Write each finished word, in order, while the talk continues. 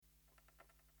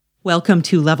Welcome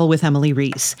to Level with Emily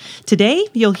Reese. Today,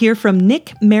 you'll hear from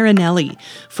Nick Marinelli.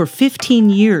 For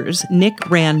 15 years, Nick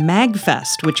ran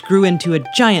MagFest, which grew into a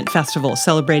giant festival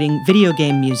celebrating video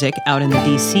game music out in the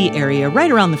D.C. area right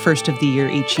around the first of the year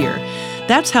each year.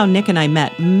 That's how Nick and I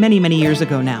met many, many years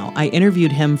ago now. I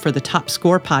interviewed him for the Top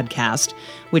Score podcast,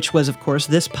 which was, of course,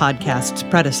 this podcast's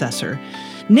predecessor.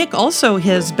 Nick also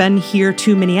has been here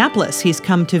to Minneapolis. He's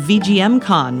come to VGM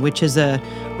Con, which is a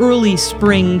early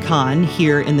spring con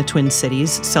here in the Twin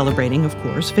Cities, celebrating, of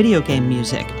course, video game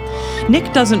music.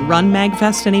 Nick doesn't run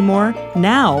MagFest anymore.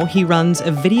 Now he runs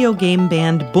a video game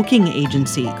band booking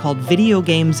agency called Video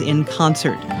Games in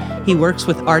Concert. He works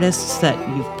with artists that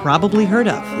you've probably heard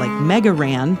of, like Mega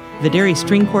Ran, Videri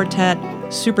String Quartet,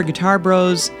 Super Guitar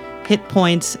Bros, Hit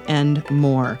Points, and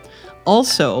more.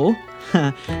 Also,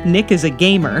 Nick is a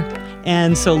gamer,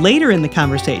 and so later in the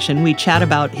conversation, we chat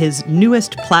about his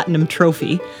newest platinum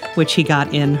trophy, which he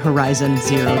got in Horizon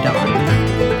Zero Dawn.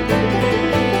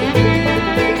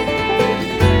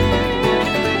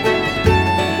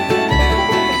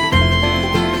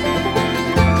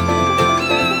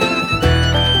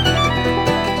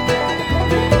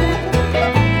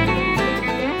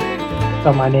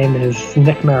 So my name is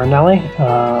Nick Marinelli.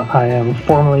 I am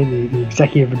formerly the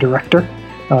executive director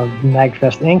of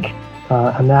MagFest Inc.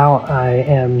 And now I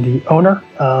am the owner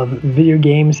of Video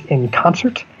Games in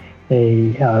Concert,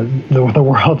 the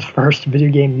world's first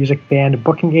video game music band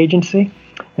booking agency.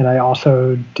 And I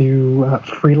also do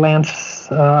freelance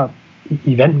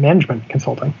event management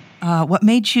consulting. What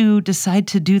made you decide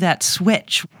to do that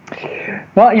switch?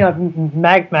 Well,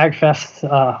 MagFest,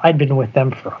 I'd been with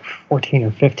them for 14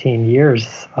 or 15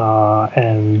 years,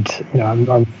 and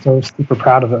I'm so super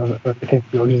proud of everything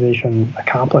the organization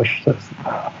accomplished.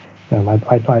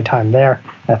 My time there,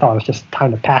 I thought it was just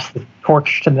time to pass the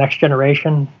torch to the next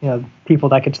generation. People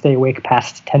that could stay awake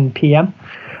past 10 p.m.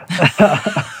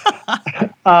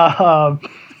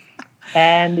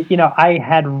 And I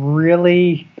had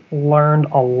really learned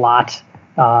a lot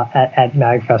at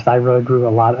MagFest. I really grew a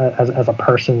lot as a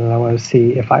person, and I want to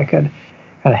see if I could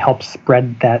kind of help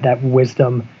spread that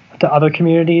wisdom to other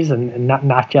communities and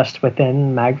not just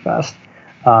within MagFest.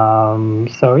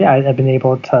 I've been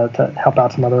able to help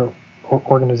out some other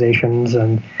organizations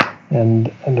and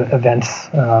events,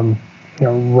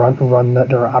 run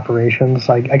their operations.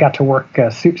 I got to work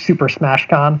Super Smash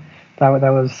Con. That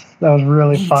was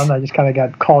really fun. I just kind of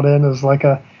got called in as like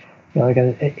an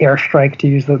airstrike, to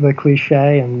use the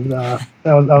cliche, and that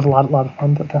was a lot of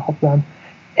fun to help them.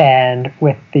 And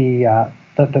with the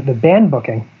band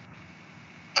booking,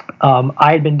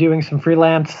 I had been doing some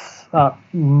freelance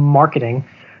marketing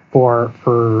for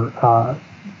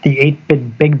the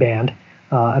 8-Bit Big Band,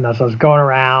 and as I was going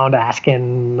around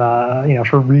asking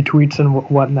for retweets and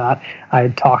whatnot, I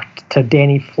had talked to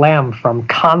Danny Flam from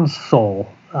Console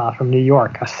from New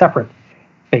York, a separate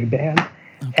big band.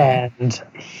 Okay. And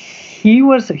he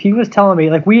was telling me,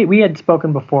 like, we had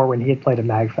spoken before when he had played at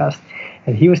MagFest,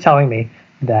 and he was telling me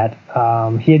that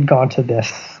he had gone to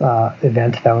this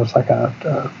event that was like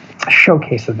a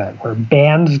showcase event where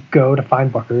bands go to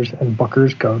find bookers and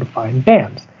bookers go to find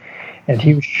bands. And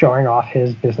he was showing off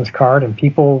his business card, and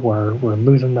people were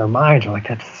losing their minds. They're like,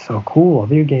 "That's so cool, a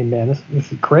video game band.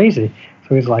 This is crazy."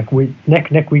 So he's like,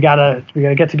 Nick, we gotta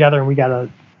get together, and we gotta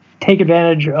take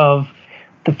advantage of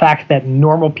the fact that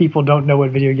normal people don't know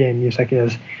what video game music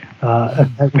is.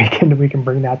 We can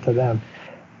bring that to them.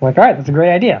 I'm like, all right, that's a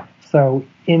great idea. So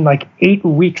in like 8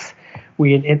 weeks,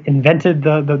 we invented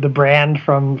the brand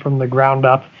from the ground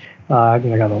up. I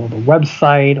got a little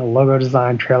website, a logo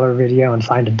design, trailer video, and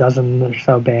signed a dozen or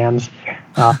so bands,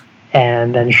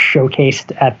 and then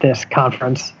showcased at this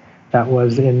conference that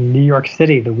was in New York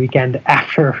City the weekend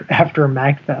after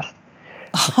MagFest.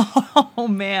 Oh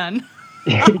man!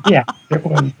 Yeah, it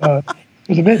was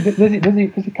a bit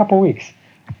busy couple weeks.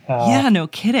 Yeah, no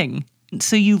kidding.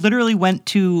 So you literally went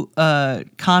to a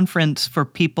conference for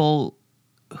people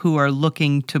who are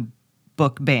looking to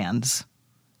book bands.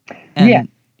 And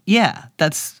yeah,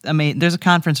 that's, I mean, there's a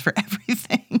conference for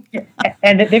everything. Yeah,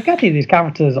 and they've got these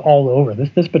conferences all over.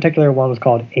 This particular one was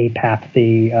called APAP,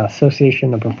 the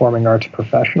Association of Performing Arts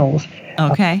Professionals.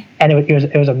 Okay. And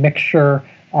it was a mixture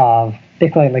of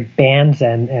basically like bands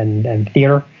and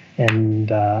theater and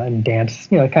dance,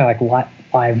 kind of like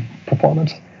live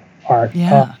performance art.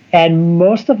 Yeah. And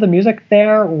most of the music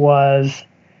there was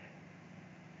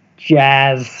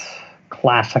jazz,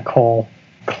 classic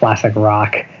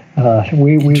rock,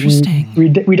 Interesting.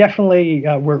 We definitely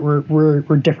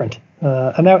we're different,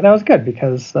 and that was good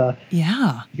because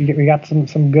Yeah. we got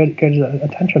some good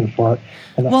attention for it.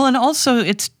 Well, and also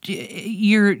it's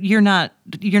you're not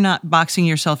boxing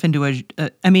yourself into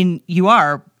I mean, you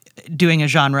are doing a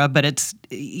genre, but it's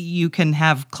you can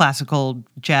have classical,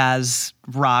 jazz,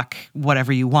 rock,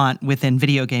 whatever you want within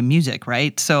video game music,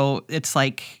 right? So it's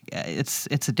like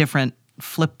it's a different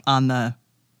flip on the.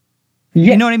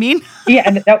 Yeah. You know what I mean? Yeah,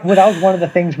 and that was one of the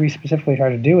things we specifically tried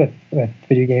to do with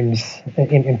video games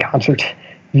in concert.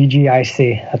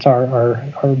 VGIC, that's our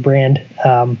brand.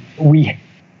 We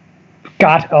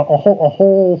got a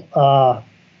whole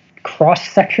cross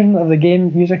section of the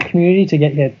game music community to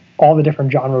get all the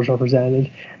different genres represented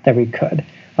that we could.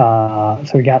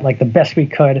 So we got like the best we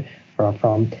could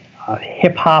from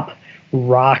hip hop,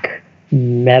 rock,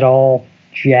 metal,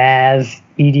 jazz,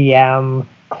 EDM,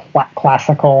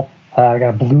 classical. I got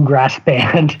a bluegrass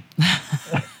band,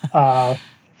 so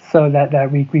that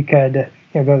we could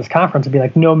go to this conference and be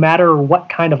like, no matter what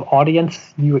kind of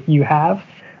audience you have,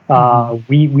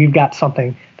 we've got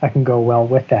something that can go well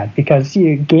with that. Because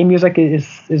game music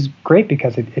is great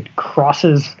because it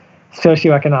crosses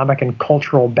socioeconomic and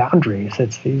cultural boundaries.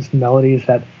 It's these melodies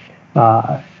that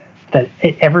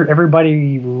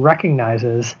everybody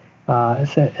recognizes,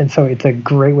 and so it's a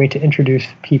great way to introduce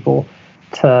people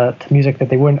to music that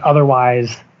they wouldn't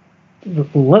otherwise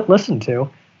listen to,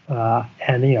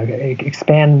 and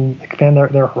expand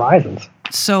their horizons.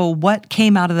 So what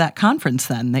came out of that conference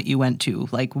then that you went to?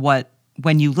 Like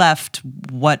when you left,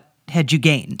 what had you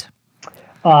gained?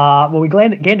 Well, we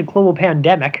gained a global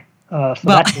pandemic. We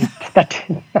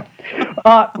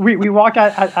walked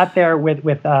out there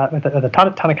with a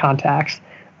ton of contacts,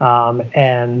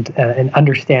 and an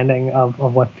understanding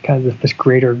of what kind of this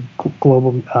greater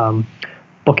global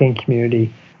booking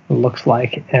community looks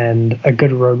like, and a good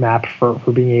roadmap for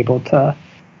being able to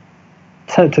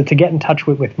get in touch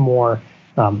with more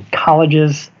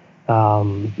colleges,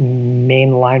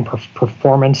 mainline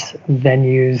performance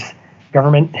venues,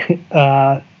 government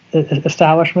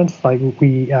establishments. Like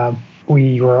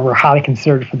we were highly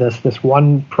considered for this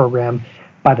one program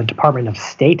by the Department of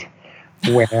State,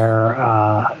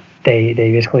 where they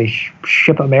basically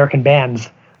ship American bands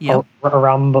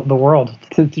around the world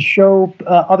to show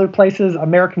other places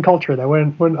American culture that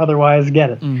wouldn't otherwise get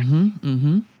it. Mm-hmm,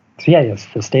 mm-hmm. So yes,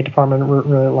 the State Department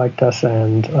really liked us,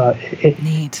 and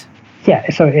neat. Yeah,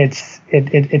 so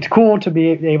it's cool to be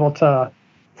able to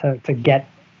get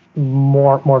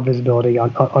more visibility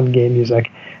on game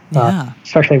music,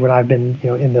 especially when I've been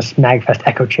in this MagFest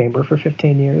echo chamber for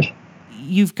 15 years.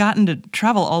 You've gotten to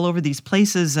travel all over these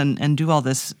places and do all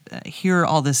this, hear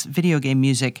all this video game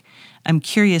music. I'm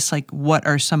curious, like, what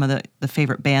are some of the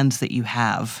favorite bands that you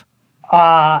have?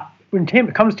 When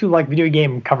it comes to like video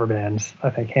game cover bands, I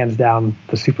think hands down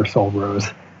the Super Soul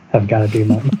Bros have got to be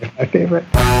my favorite.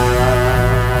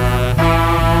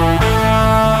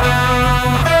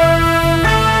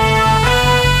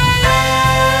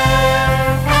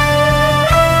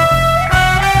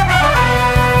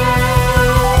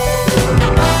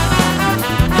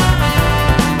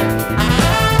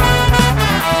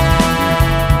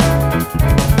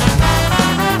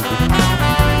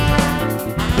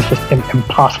 Just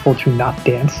impossible to not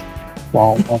dance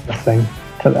while listening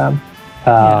to them.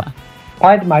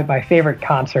 Probably my favorite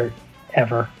concert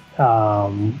ever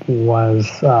was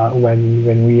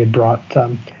when we had brought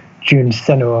Jun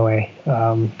Senoue,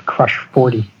 Crush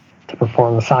 40, to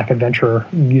perform the Sonic Adventure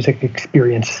music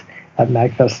experience at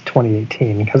MagFest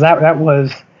 2018. Because that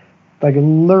was like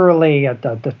literally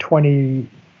the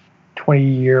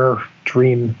 20-year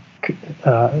dream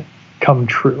come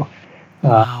true.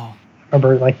 Wow. I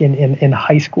remember like in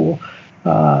high school,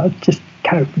 just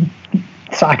kind of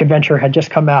Sonic Adventure had just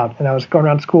come out, and I was going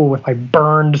around school with my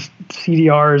burned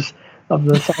CDRs of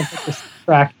the Sonic Adventure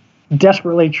track,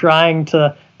 desperately trying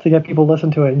to get people to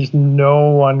listen to it, and just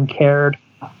no one cared.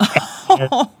 And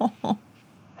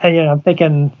I'm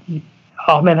thinking,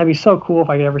 oh man, that'd be so cool if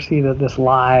I could ever see this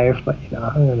live, but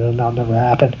that'll never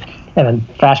happen. And then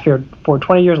fast forward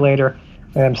 20 years later,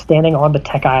 and I'm standing on the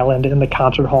Tech Island in the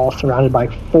concert hall surrounded by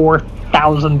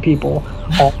 4,000 people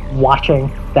all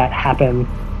watching that happen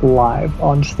live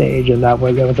on stage, and that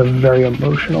was a very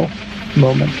emotional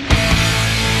moment.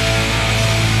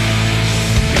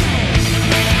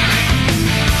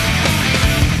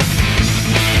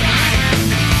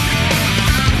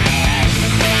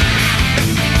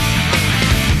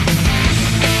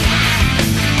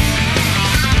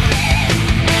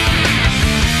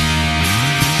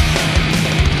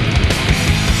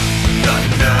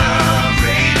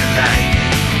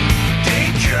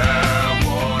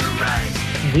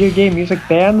 video game music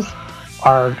bands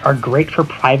are great for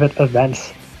private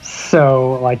events.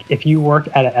 So like if you work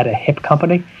at a hip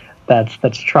company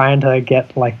that's trying to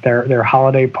get like their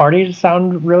holiday party to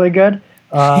sound really good,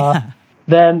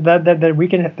 then we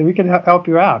can help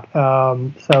you out.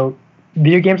 So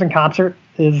Video Games in Concert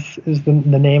is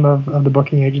the name of the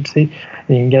booking agency.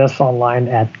 And you can get us online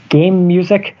at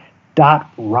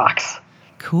gamemusic.rocks.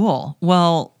 Cool.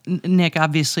 Well, Nick,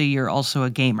 obviously you're also a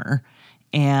gamer.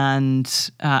 And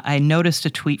I noticed a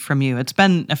tweet from you. It's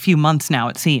been a few months now,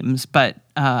 it seems, but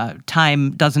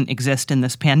time doesn't exist in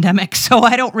this pandemic, so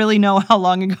I don't really know how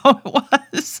long ago it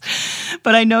was.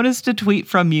 But I noticed a tweet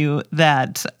from you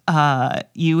that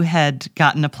you had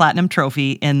gotten a platinum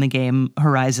trophy in the game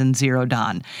Horizon Zero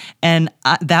Dawn. And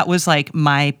that was like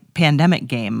my pandemic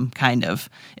game, kind of.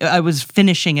 I was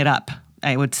finishing it up,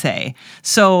 I would say.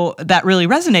 So that really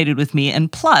resonated with me. And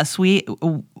plus, we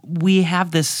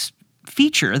have this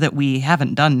feature that we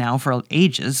haven't done now for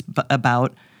ages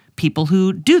about people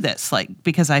who do this, like,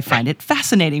 because I find it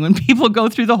fascinating when people go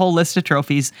through the whole list of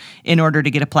trophies in order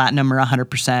to get a platinum or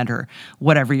 100% or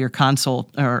whatever your console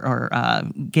or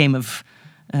game of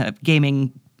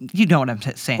gaming, you know what I'm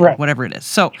saying, right. Whatever it is.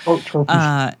 So,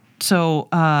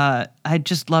 I'd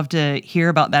just love to hear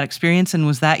about that experience. And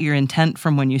was that your intent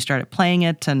from when you started playing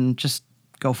it? And just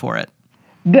go for it.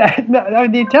 The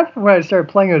intent from when I started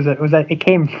playing was that it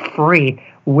came free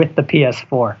with the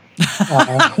PS4.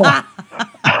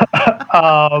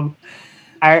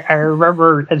 I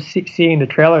remember seeing the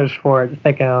trailers for it,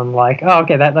 thinking like, oh,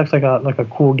 okay, that looks like a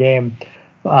cool game.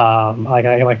 Like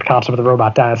I like the concept of the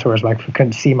robot dinosaurs. Like I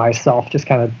couldn't see myself just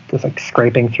like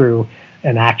scraping through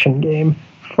an action game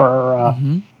for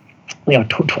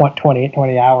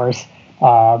 20 hours.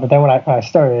 But then when I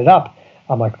started it up,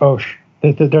 I'm like, oh.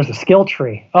 There's a skill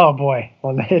tree. Oh boy,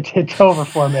 well it's over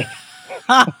for me.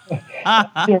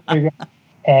 Here we go.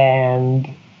 And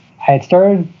I had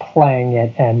started playing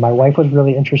it, and my wife was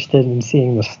really interested in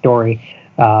seeing the story.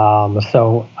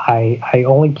 So I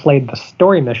only played the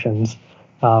story missions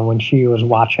when she was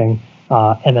watching,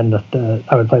 and then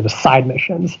I would play the side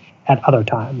missions at other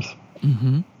times.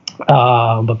 Mm-hmm.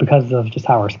 But because of just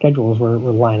how our schedules were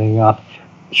lining up,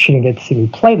 she didn't get to see me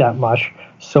play that much.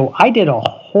 So I did a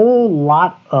whole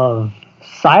lot of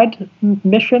side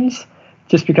missions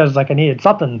just because like I needed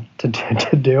something to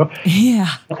do. Yeah.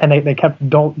 And they kept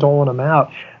doling them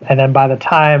out. And then by the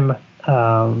time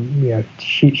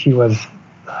she was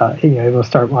able to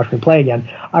start watching me play again,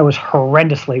 I was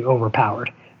horrendously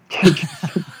overpowered.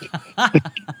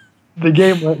 The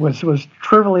game was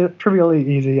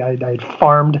trivially easy. I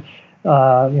farmed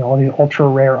all these ultra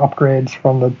rare upgrades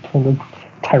from the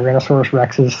Tyrannosaurus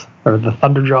Rexes or the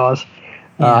Thunderjaws.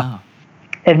 Yeah.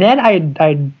 And then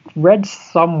I read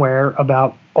somewhere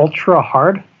about ultra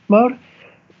hard mode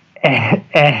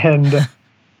and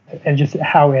just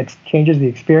how it changes the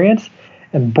experience.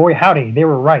 And boy, howdy, they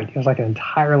were right. It was like an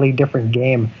entirely different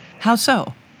game. How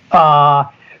so?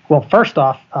 Well, first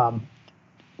off,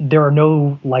 there are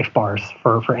no life bars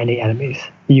for any enemies.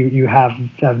 You have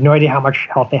no idea how much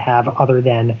health they have other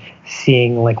than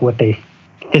seeing like what they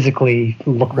physically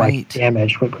look like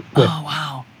damage with oh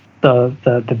wow.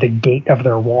 The gait of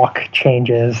their walk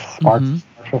changes, sparks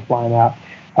are flying out.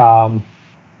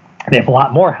 They have a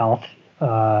lot more health.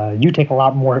 You take a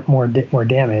lot more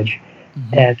damage,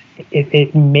 and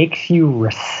it makes you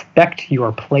respect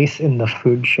your place in the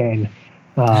food chain.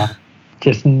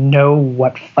 Just know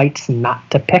what fights not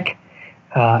to pick,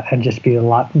 and just be a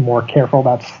lot more careful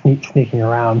about sneaking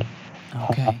around.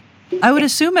 Okay. I would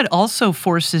assume it also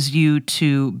forces you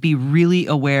to be really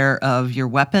aware of your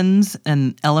weapons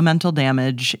and elemental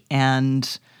damage and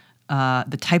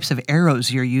the types of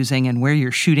arrows you're using and where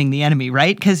you're shooting the enemy,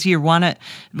 right? Because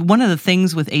one of the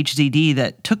things with HZD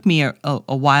that took me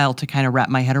a while to kind of wrap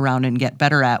my head around and get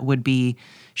better at would be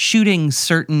shooting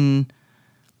certain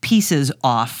pieces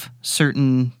off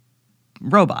certain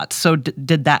robots. So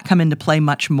did that come into play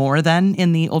much more then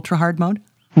in the ultra hard mode?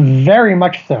 Very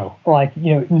much so. Like,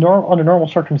 under normal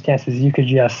circumstances, you could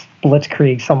just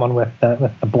blitzkrieg someone with the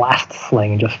blast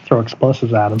sling and just throw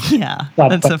explosives at them. Yeah,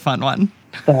 that's a fun one.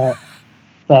 That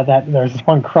there's this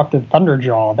one corrupted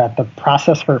Thunderjaw that the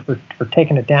process for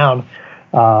taking it down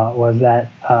was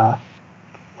that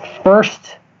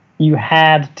first you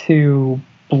had to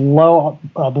blow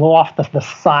off the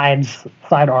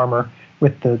side armor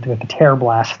with the tear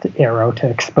blast arrow to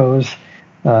expose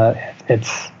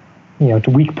its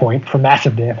to weak point for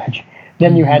massive damage.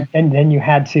 Then you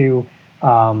had to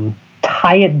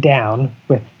tie it down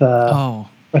with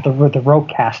the rope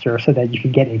caster so that you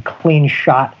could get a clean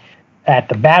shot at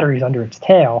the batteries under its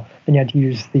tail. Then you had to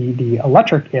use the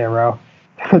electric arrow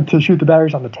to shoot the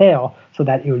batteries on the tail so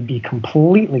that it would be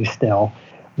completely still.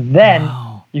 Then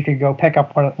you could go pick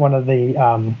up one of the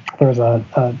there was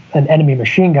an enemy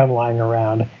machine gun lying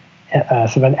around.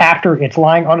 So then after it's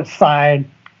lying on its side,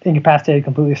 incapacitated,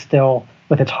 completely still,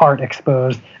 with its heart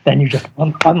exposed, then you just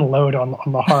unload on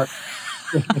the heart.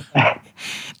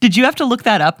 Did you have to look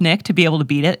that up, Nick, to be able to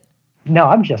beat it? No,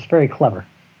 I'm just very clever.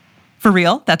 For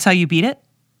real? That's how you beat it?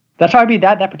 That's how I beat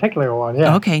that particular one,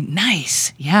 yeah. Okay,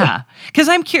 nice. Yeah. Because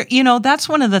I'm curious, that's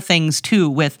one of the things, too,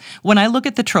 with when I look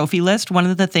at the trophy list, one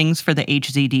of the things for the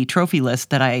HZD trophy list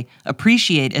that I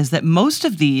appreciate is that most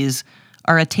of these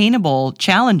are attainable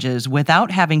challenges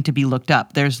without having to be looked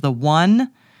up. There's the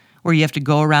one where you have to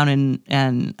go around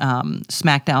and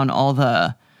smack down all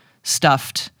the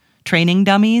stuffed training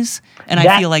dummies. And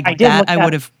I feel like I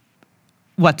would have...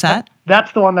 What's that?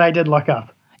 That's the one that I did look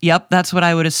up. Yep, that's what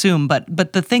I would assume.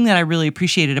 But the thing that I really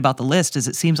appreciated about the list is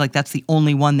it seems like that's the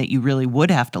only one that you really would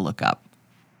have to look up.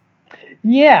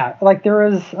 Yeah, like there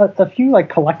was a few like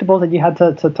collectibles that you had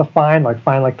to find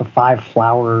like the 5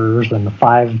 flowers and the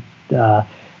 5...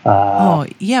 oh,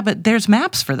 yeah, but there's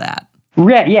maps for that.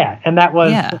 Yeah, and that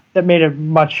made it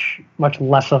much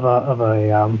less of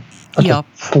a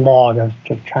slog of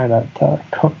just trying to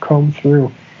comb through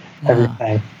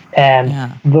everything.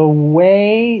 And the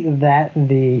way that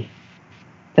the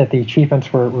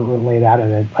achievements were laid out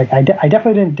in it, like I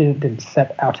definitely didn't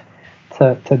set out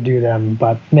to do them,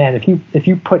 but man, if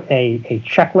you put a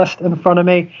checklist in front of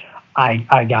me,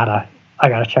 I gotta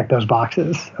check those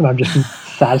boxes, and I'm just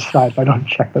satisfied if I don't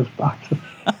check those boxes.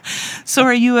 So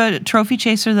are you a trophy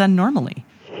chaser then normally?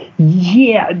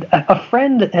 Yeah, a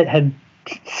friend had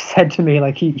said to me,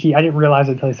 like I didn't realize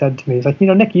it until he said to me, he's like,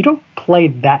 Nick, you don't play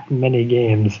that many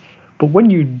games, but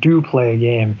when you do play a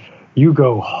game, you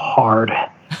go hard.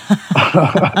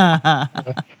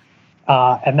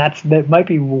 And that might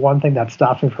be one thing that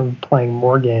stops me from playing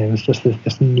more games, just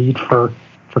this need for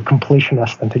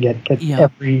completionist and to get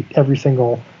every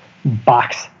single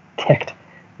box ticked.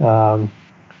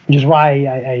 Which is why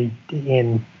I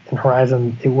in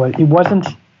Horizon it wasn't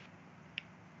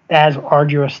as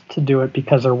arduous to do it,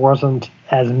 because there wasn't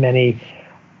as many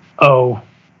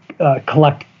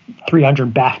collect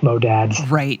 300 BAFMO dads.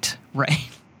 Right.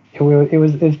 It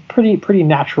was pretty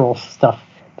natural stuff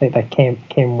that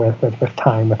came with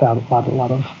time, without a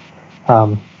lot of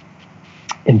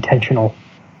intentional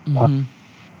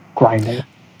grinding.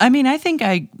 I mean, I think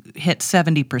I hit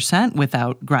 70%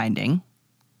 without grinding.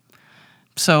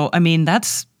 So, I mean,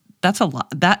 that's a lot.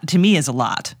 That to me is a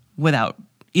lot without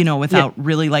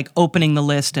really like opening the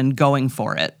list and going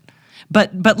for it.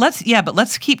 But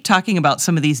let's keep talking about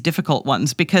some of these difficult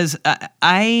ones, because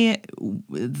in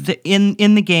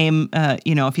the game,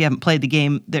 if you haven't played the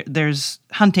game, there's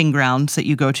hunting grounds that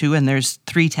you go to, and there's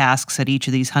 3 tasks at each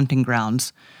of these hunting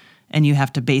grounds, and you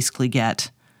have to basically get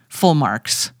full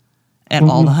marks at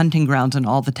all the hunting grounds and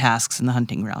all the tasks in the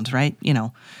hunting grounds, right?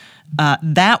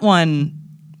 That one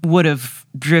would have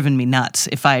driven me nuts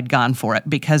if I had gone for it,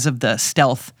 because of the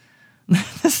stealth.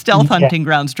 The stealth hunting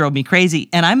grounds drove me crazy,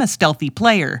 and I'm a stealthy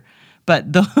player,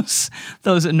 but those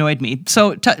annoyed me.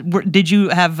 So, did you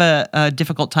have a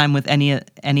difficult time with any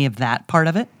of that part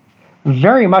of it?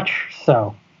 Very much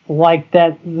so. Like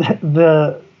that,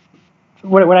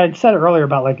 what I had said earlier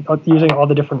about like using all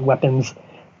the different weapons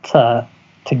to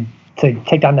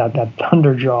take down that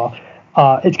Thunderjaw.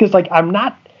 It's because like I'm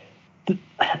not.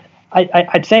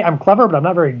 I'd say I'm clever, but I'm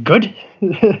not very good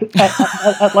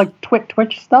at like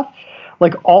Twitch stuff.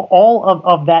 Like all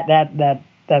of that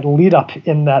lead up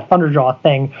in that Thunderjaw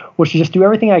thing was to just do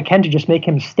everything I can to just make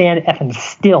him stand effing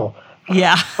still.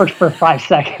 Yeah. For 5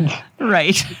 seconds.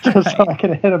 Right. So I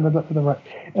can hit him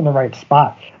in the right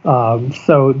spot.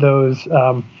 So those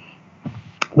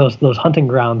hunting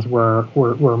grounds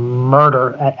were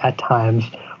murder at times,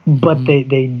 but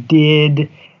they did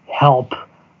help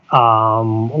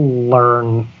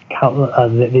learn how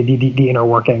the inner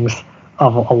workings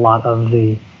of a lot of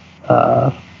the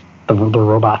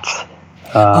robots.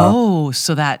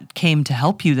 So that came to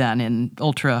help you then in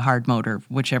ultra hard mode, or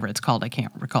whichever it's called. I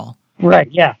can't recall. Right.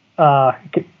 Yeah.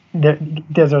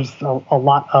 There's a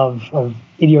lot of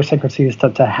idiosyncrasies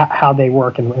to how they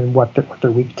work and what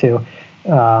they're weak to,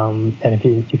 and if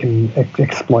you can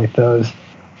exploit those.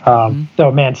 So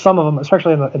man, some of them,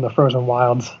 especially in the Frozen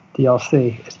Wilds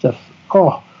DLC, it's just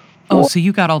so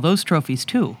you got all those trophies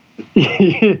too.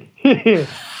 Because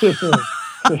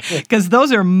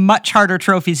those are much harder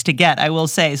trophies to get, I will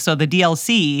say. So the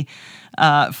DLC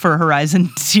for Horizon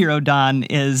Zero Dawn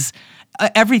is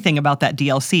everything about that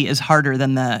DLC is harder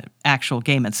than the actual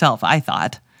game itself, I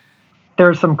thought.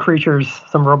 there's some creatures,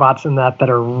 some robots in that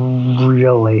are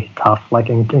really tough, like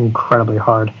incredibly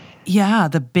hard. Yeah,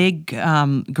 the big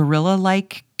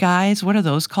gorilla-like guys. What are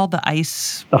those called? The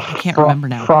ice. The I can't remember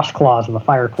now. Frost claws and the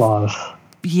fire claws.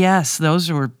 Yes,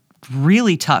 those were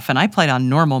really tough, and I played on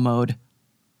normal mode.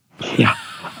 Yeah,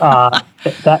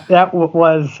 that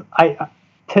was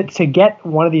to get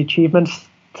one of the achievements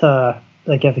to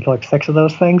like you have to kill like 6 of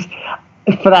those things.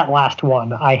 For that last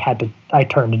one, I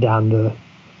turned down the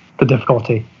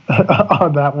difficulty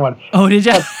on that one. Oh, did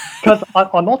you? Because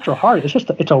on ultra hard,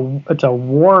 it's a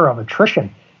war of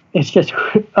attrition. It's just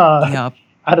Yep.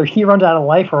 Either he runs out of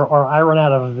life or I run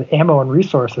out of ammo and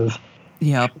resources.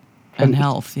 Yep, and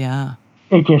health. Yeah.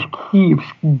 It just keeps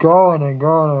going and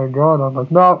going and going. I'm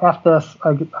like, no, after this,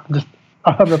 I'm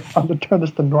gonna turn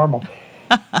this to normal.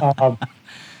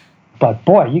 But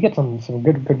boy, you get some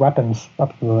good weapons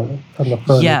up in the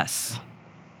first. Yes.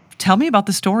 Tell me about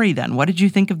the story then. What did you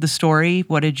think of the story?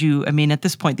 I mean, at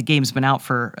this point, the game's been out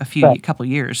for a couple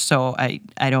years, so I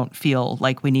don't feel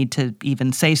like we need to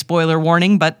even say spoiler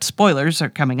warning, but spoilers are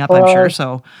coming up, I'm sure,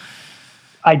 so.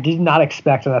 I did not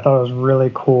expect it. I thought it was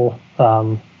really cool.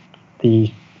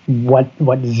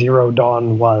 What Zero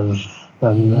Dawn was,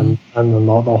 and then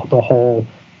the whole,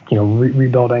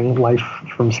 rebuilding life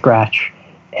from scratch,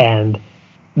 and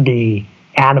the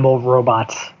animal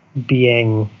robots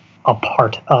being a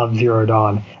part of Zero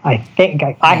Dawn. I think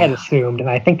I had assumed, and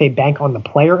I think they bank on the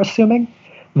player assuming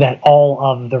that all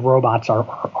of the robots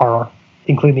are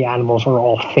including the animals, are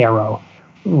all Pharaoh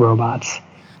robots,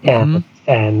 and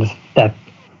that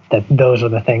those are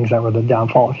the things that were the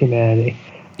downfall of humanity.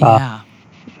 Yeah.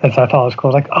 And so I thought it was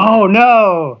cool. I was like, oh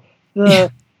no,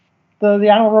 the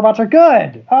animal robots are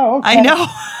good. Oh, okay. I know.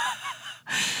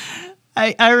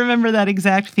 I remember that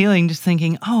exact feeling, just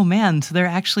thinking, oh man, so they're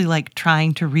actually like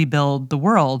trying to rebuild the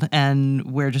world, and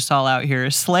we're just all out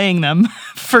here slaying them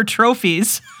for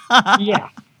trophies. Yeah.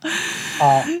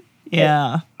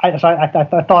 Yeah. I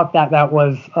thought that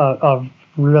was a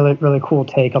really, really cool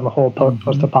take on the whole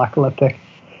post-apocalyptic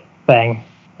thing.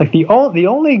 Like the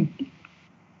only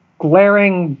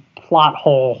glaring plot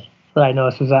hole that I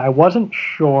noticed was that I wasn't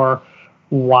sure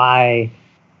why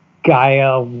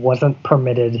Gaia wasn't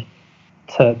permitted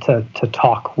to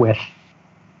talk with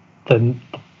the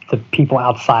people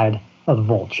outside of the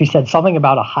Vault. She said something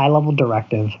about a high-level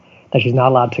directive that she's not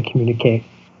allowed to communicate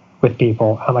with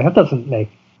people. I'm like, that doesn't make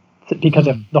sense, because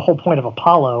if the whole point of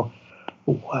Apollo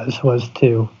was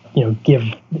to give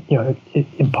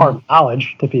impart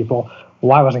knowledge to people,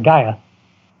 why wasn't Gaia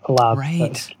allowed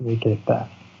to communicate that?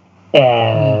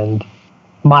 And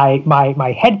my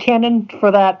headcanon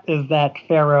for that is that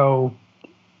Pharaoh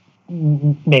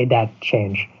made that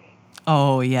change.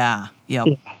 Oh yeah. Yep.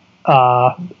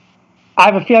 I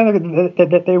have a feeling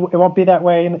that it won't be that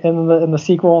way in the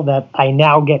sequel, that I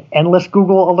now get endless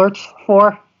Google alerts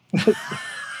for.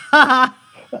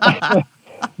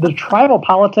 The tribal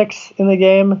politics in the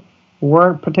game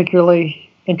weren't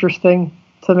particularly interesting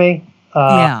to me.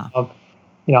 I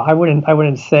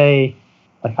wouldn't say,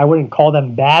 like, I wouldn't call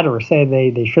them bad or say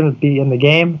they shouldn't be in the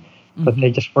game, but they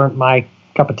just weren't my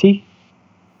cup of tea.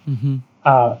 Mm-hmm.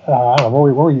 I don't know.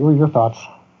 What were your thoughts?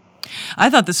 I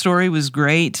thought the story was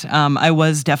great. I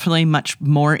was definitely much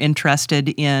more interested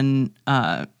in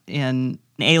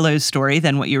Alo's story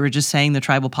than what you were just saying, the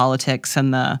tribal politics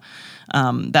and the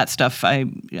that stuff. I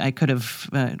could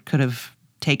have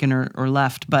taken or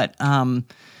left, but I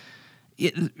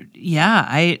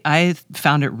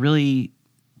found it really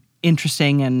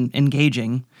interesting and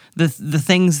engaging. The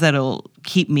things that'll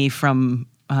keep me from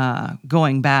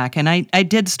going back. And I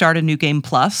did start a New Game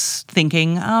Plus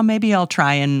thinking, oh, maybe I'll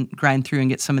try and grind through and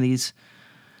get some of these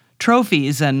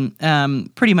trophies. And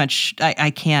pretty much I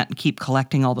can't keep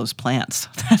collecting all those plants.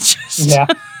 That's just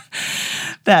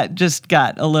that just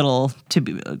got a little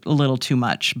too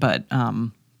much. But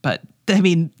I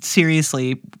mean,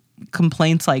 seriously,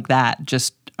 complaints like that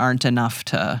just aren't enough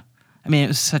to. I mean, it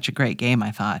was such a great game,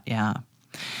 I thought. Yeah.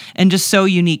 And just so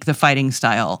unique, the fighting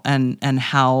style and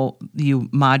how you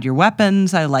mod your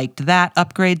weapons. I liked that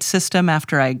upgrade system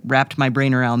after I wrapped my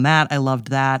brain around that. I loved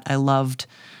that. I loved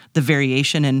the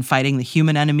variation in fighting the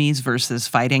human enemies versus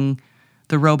fighting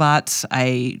the robots.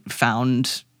 I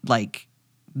found like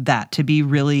that to be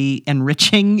really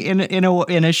enriching in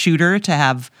a shooter, to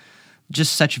have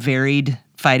just such varied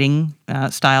fighting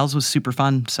styles was super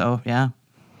fun. So, yeah.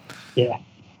 Yeah.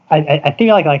 I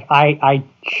feel like I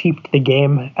cheaped the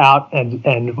game out and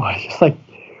just like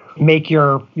make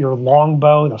your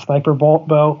longbow, the sniper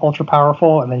bow, ultra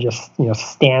powerful, and then just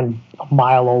stand a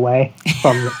mile away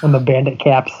from the bandit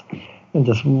caps, and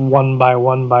just one by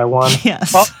one.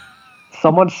 Yes. Oh,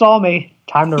 someone saw me.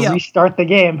 time to Yep. restart the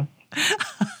game.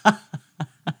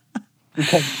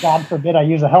 Because God forbid I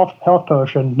use a health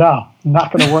potion. No,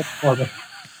 not going to work for me.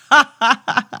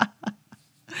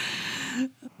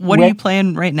 What are you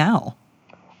playing right now?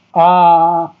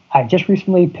 I just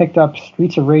recently picked up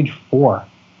Streets of Rage 4.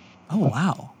 Oh,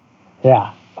 wow.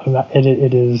 Yeah,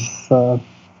 it is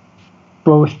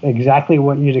both exactly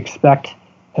what you'd expect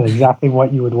and exactly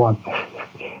what you would want.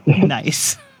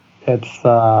 Nice. It's it's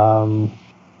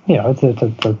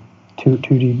a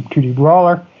 2D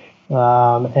brawler,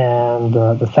 and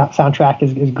the soundtrack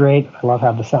is great. I love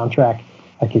how the soundtrack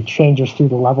it changes through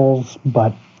the levels,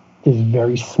 but is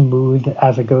very smooth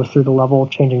as it goes through the level,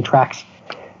 changing tracks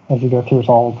as you go through. It's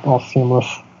all seamless.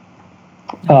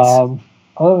 Nice.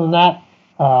 Other than that,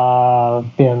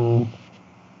 been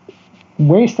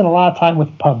wasting a lot of time with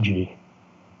PUBG.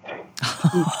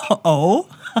 Oh,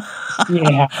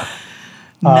 Yeah,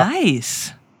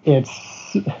 nice. it's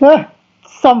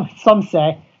some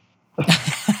say.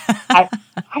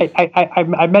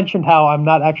 I mentioned how I'm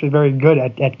not actually very good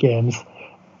at games.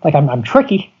 Like I'm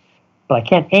tricky, but I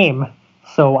can't aim,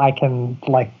 so I can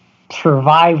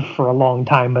survive for a long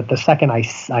time. But the second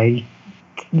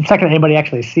the second anybody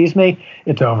actually sees me,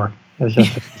 it's over. It's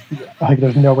just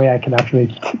there's no way I can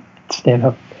actually stand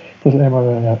up to anyone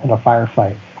in a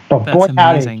firefight. But That's boy,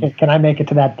 howdy, amazing. can I make it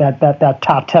to that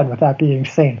top 10 without being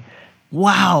seen?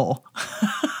 Wow.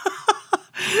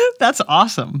 That's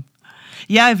awesome.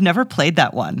 Yeah, I've never played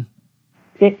that one.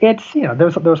 It's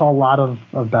there's a lot of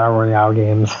battle royale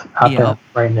games out there Yep.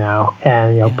 right now,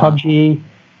 and Yeah. PUBG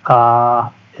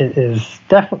it is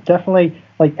definitely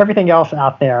like everything else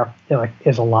out there.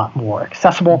 Is a lot more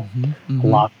accessible, a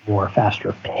lot more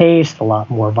faster paced, a lot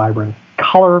more vibrant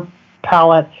color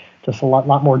palette, just a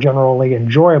lot more generally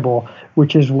enjoyable,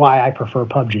 which is why I prefer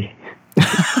PUBG.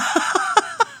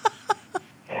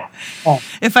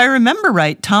 If I remember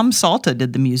right, Tom Salta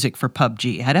did the music for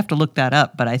PUBG. I'd have to look that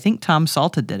up, but I think Tom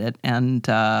Salta did it, and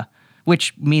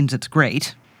which means it's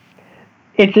great.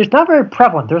 It's not very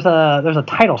prevalent. There's a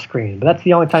title screen, but that's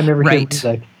the only time you ever hear Right.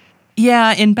 music.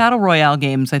 Yeah, in Battle Royale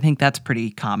games, I think that's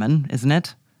pretty common, isn't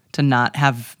it? To not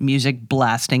have music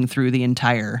blasting through the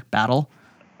entire battle.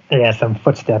 Yeah, some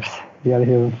footsteps. You gotta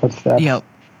hear the footsteps. Yep.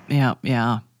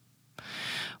 Yeah.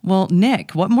 Well,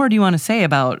 Nick, what more do you want to say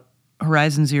about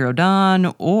Horizon Zero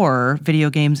Dawn or video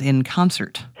games in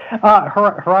concert?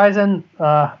 Horizon,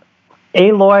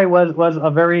 Aloy was a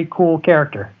very cool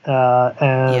character,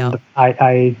 and Yep.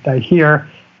 I hear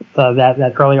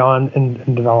that early on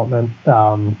in development,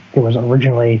 it was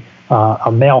originally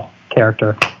a male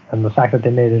character, and the fact that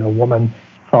they made it a woman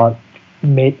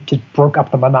just broke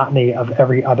up the monotony of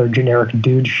every other generic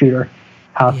dude shooter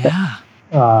out there. Yeah.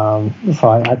 So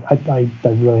I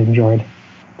really enjoyed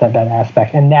that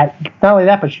aspect, and that not only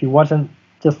that, but she wasn't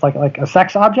just like a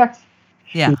sex object.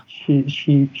 Yeah.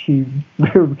 She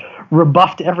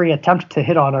rebuffed every attempt to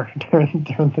hit on her during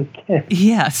the game.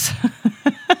 Yes.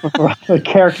 The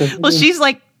characters. Well, she's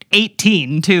like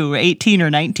 18 too, 18 or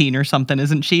 19 or something,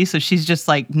 isn't she? So she's just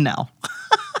like, no.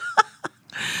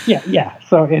 Yeah.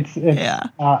 So it's Yeah.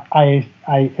 I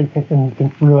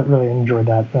really enjoyed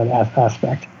that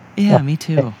aspect. Yeah, me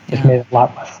too. Just Yeah. made it a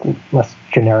lot less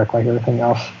generic like everything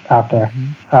else out there.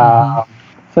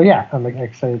 So yeah, I'm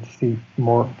excited to see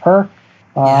more of her.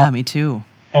 Yeah, me too.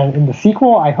 And in the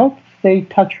sequel, I hope they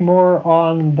touch more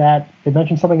on that. They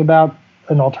mentioned something about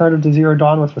an alternative to Zero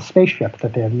Dawn with the spaceship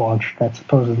that they had launched that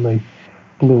supposedly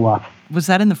blew up. Was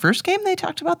that in the first game they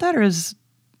talked about that, or is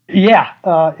Yeah,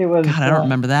 it was. God? I don't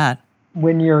remember that.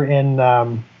 When you're in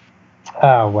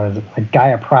what is it, like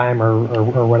Gaia Prime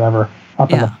or whatever up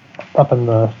Yeah. in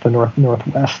the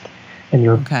northwest, and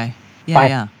you're Okay.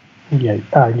 Yeah. you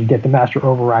get the Master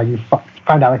Override. You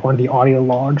find out like one of the audio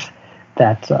logs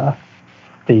that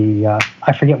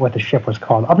I forget what the ship was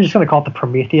called. I'm just going to call it the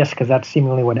Prometheus because that's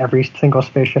seemingly what every single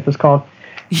spaceship is called.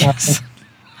 Yes.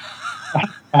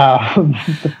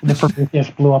 The Prometheus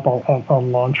blew up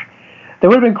on launch. That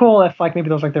would have been cool if maybe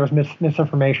there was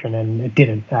misinformation and it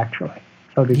didn't actually.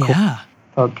 So it'd be Yeah.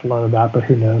 cool to learn about, but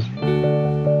who knows?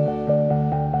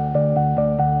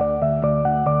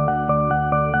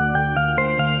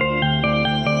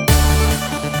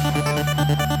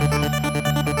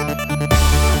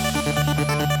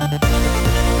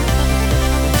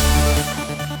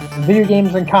 Video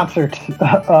games and concerts.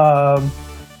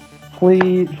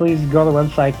 Please go to the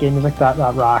website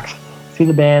gamemusic.rocks. See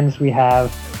the bands we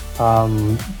have.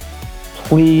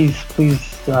 Please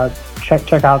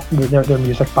check out their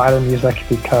music, buy their music,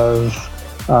 because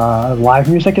live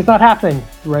music is not happening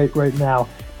right now.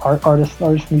 Artists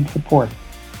need support.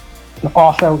 And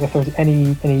also, if there's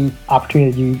any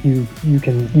opportunity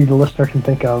the listener can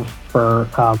think of for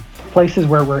places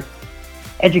where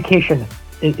education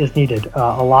is needed.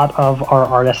 A lot of our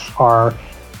artists are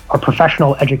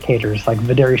professional educators. Like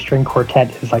Videri String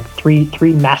Quartet is like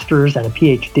three masters and a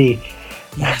PhD.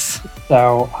 Yes.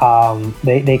 So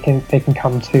they can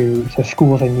come to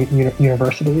schools and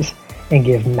universities and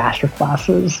give master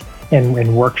classes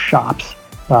and workshops.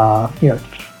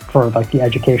 For like the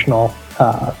educational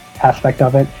aspect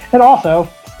of it, and also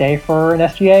stay for an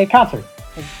SGA concert.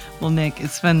 Well, Nick,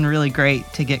 it's been really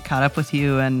great to get caught up with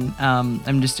you, and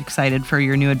I'm just excited for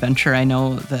your new adventure. I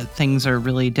know that things are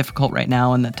really difficult right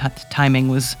now, and the timing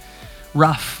was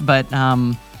rough. But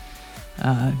for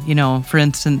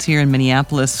instance, here in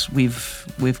Minneapolis,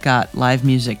 we've got live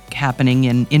music happening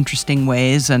in interesting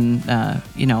ways, and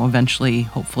eventually,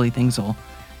 hopefully, things will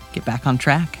get back on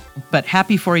track. But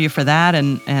happy for you for that,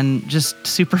 and just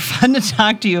super fun to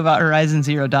talk to you about Horizon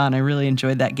Zero Dawn. I really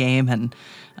enjoyed that game, and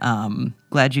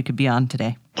glad you could be on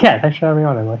today. Yeah, thanks for having me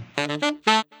on, Emily.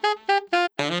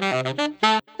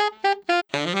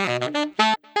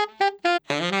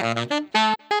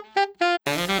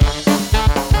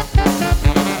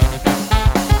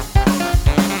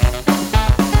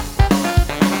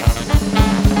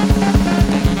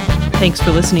 Thanks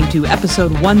for listening to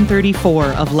episode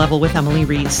 134 of Level with Emily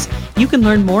Reese. You can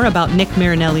learn more about Nick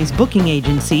Marinelli's booking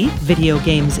agency, Video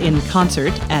Games in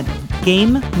Concert, at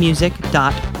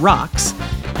gamemusic.rocks,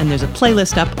 and there's a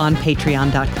playlist up on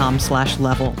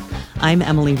patreon.com/level. I'm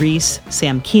Emily Reese.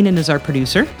 Sam Keenan is our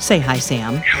producer. Say hi,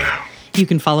 Sam. Hello. You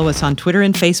can follow us on Twitter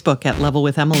and Facebook at Level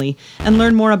with Emily, and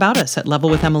learn more about us at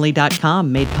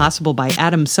levelwithemily.com, made possible by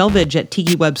Adam Selvage at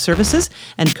Tiki Web Services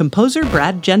and composer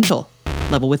Brad Gentle.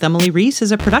 Level with Emily Reese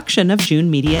is a production of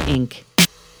June Media, Inc.